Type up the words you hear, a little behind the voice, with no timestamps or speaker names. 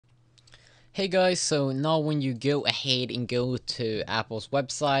Hey guys, so now when you go ahead and go to Apple's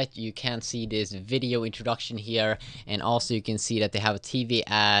website, you can see this video introduction here, and also you can see that they have a TV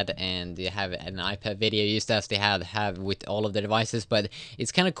ad and they have an iPad video, just as they have with all of the devices. But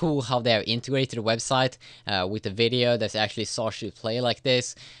it's kind of cool how they have integrated the website with the video that actually starts to play like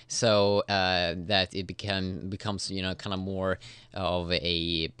this, so that it becomes kind of more of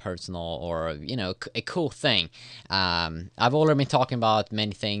a personal or a cool thing. I've already been talking about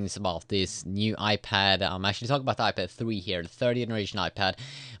many things about this new iPad. I'm actually talking about the iPad 3 here, the third generation iPad,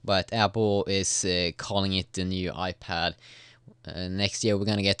 but Apple is calling it the new iPad. Next year we're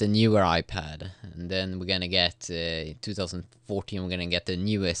gonna get the newer iPad, and then we're gonna get 2014 we're gonna get the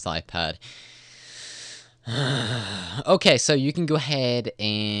newest iPad. Okay, so you can go ahead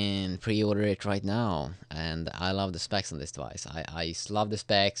and pre-order it right now, and I love the specs on this device. I just love the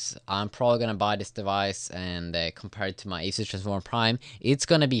specs. I'm probably gonna buy this device and compare it to my Asus Transformer Prime. It's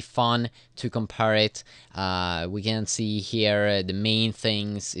gonna be fun to compare it. We can see here the main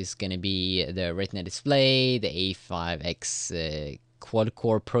things is gonna be the Retina display, the A5X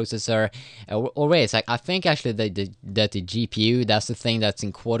quad-core processor. Or wait, it's like I think actually that the GPU, that's the thing that's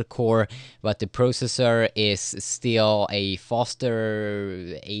in quad-core, but the processor is still a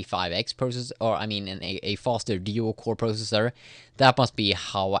faster A5X processor, or I mean a faster dual-core processor. That must be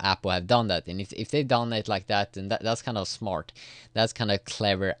how Apple have done that, and if they've done it like that, then that's kind of smart. That's kind of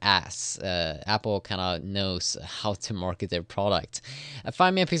clever ass. Apple kind of knows how to market their product. A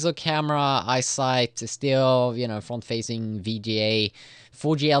 5 megapixel camera, eyesight, still front-facing VGA,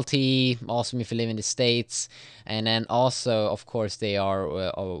 4G LTE, awesome if you live in the States. And then also, of course, they are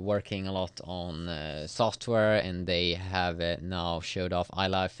working a lot on software, and they have now showed off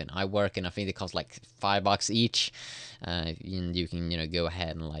iLife and iWork, and I think they cost like $5 each. And you can go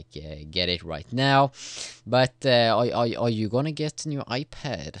ahead and like get it right now. But are you gonna get a new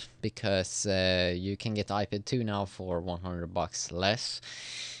iPad? Because you can get iPad 2 now for $100 less.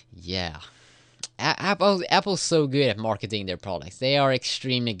 Yeah. Apple's so good at marketing their products. They are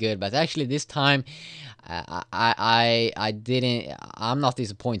extremely good, but actually this time, I didn't. I'm not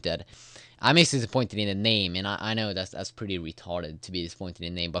disappointed. I'm just disappointed in the name, and I know that's pretty retarded to be disappointed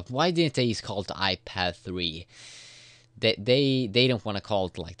in the name. But why didn't they just call it the iPad 3? They don't want to call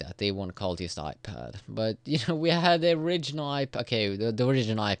it like that. They want to call it just iPad. But we had the original iPad. Okay, the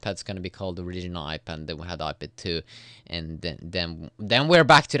original iPad's gonna be called the original iPad. And then we had the iPad 2, and then we're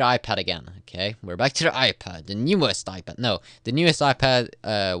back to the iPad again. Okay, we're back to the iPad, the newest iPad. No, the newest iPad.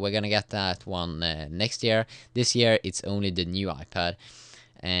 We're gonna get that one next year. This year it's only the new iPad.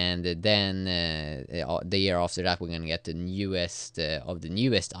 And then the year after that, we're gonna get the newest of the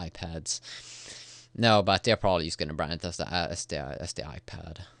newest iPads. No, but they're probably just gonna brand it as the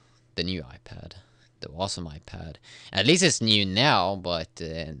iPad, the new iPad, the awesome iPad. At least it's new now, but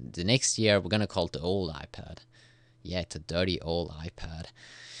the next year we're gonna call it the old iPad. Yeah, it's a dirty old iPad.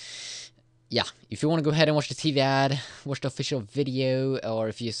 Yeah, if you want to go ahead and watch the TV ad, watch the official video, or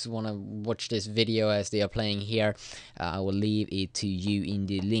if you just want to watch this video as they are playing here, I will leave it to you in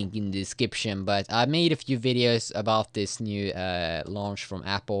the link in the description. But I made a few videos about this new launch from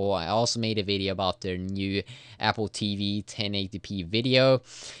Apple. I also made a video about their new Apple TV 1080p video.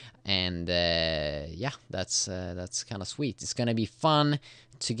 And yeah, that's kind of sweet. It's gonna be fun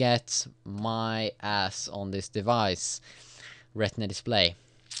to get my ass on this device. Retina display.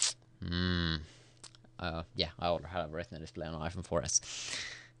 Yeah, I already have a Retina display on iPhone 4S.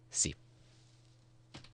 See.